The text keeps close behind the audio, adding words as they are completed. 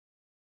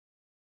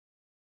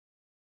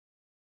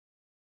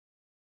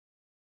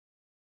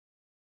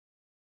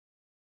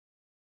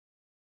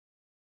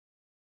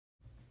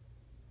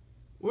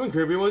when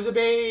Kirby was a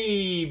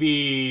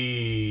baby.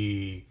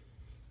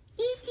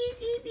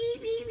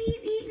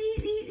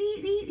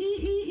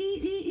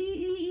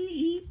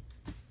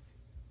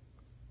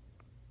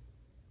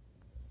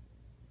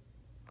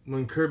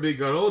 When Kirby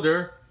got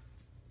older.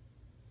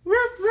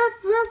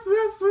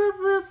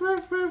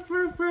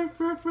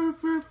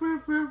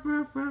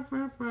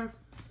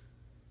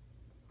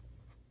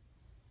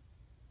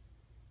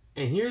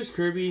 And here's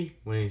Kirby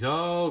when he's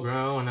all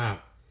grown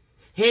up.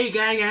 Hey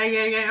guys,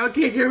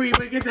 okay Kirby,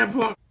 we get that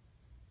point.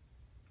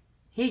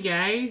 Hey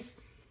guys,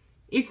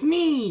 it's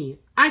me.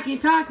 I can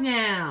talk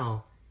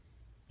now.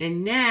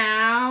 And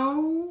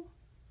now...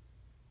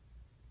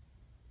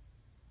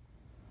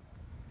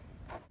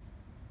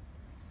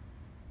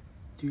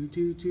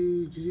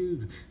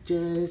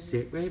 Just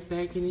sit right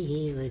back in the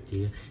heel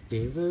deal.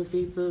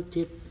 People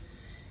tip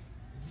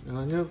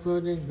on the floor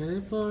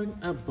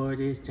and aboard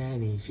this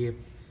tiny ship.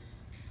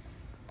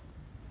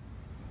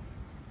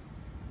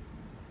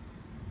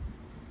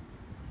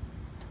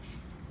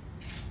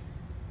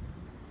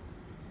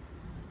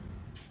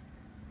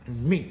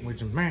 Meet with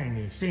the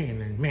mighty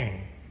sailing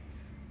man.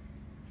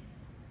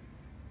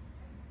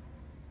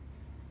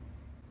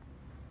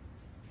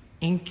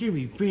 And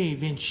Kirby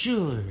brave and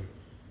sure.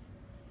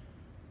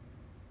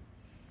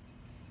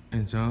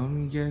 And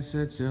some guests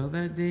set sail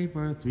that day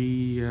for a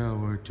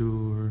 3-hour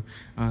tour.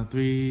 A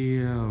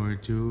 3-hour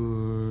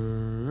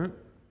tour.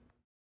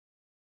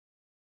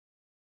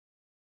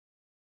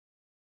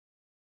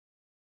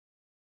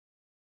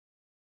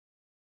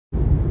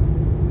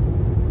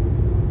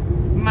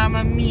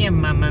 Mamma mia,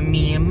 mamma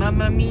mia,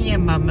 mamma mia,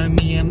 mamma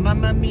mia,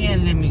 mamma mia,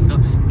 let me go.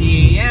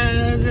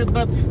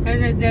 Beelzebub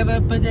has a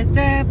devil put a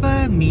there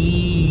for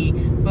me,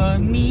 for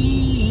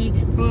me,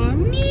 for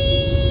me.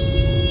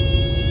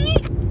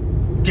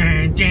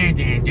 Dun dun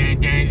dun dun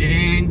dun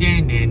dun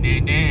dun dun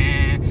dun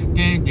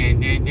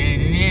dun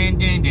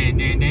dun dun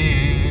dun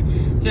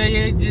dun. So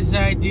you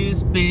decide to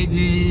spit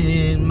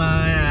in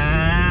my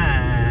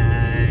eye.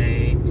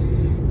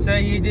 So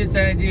you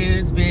decide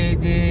to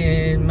spit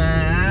in my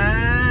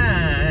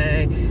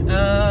eye.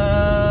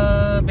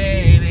 Oh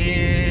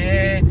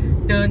baby,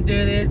 don't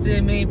do this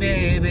to me,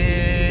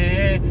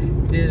 baby.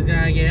 Just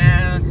gotta get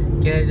out,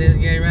 just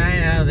get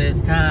right out of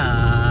this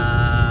car.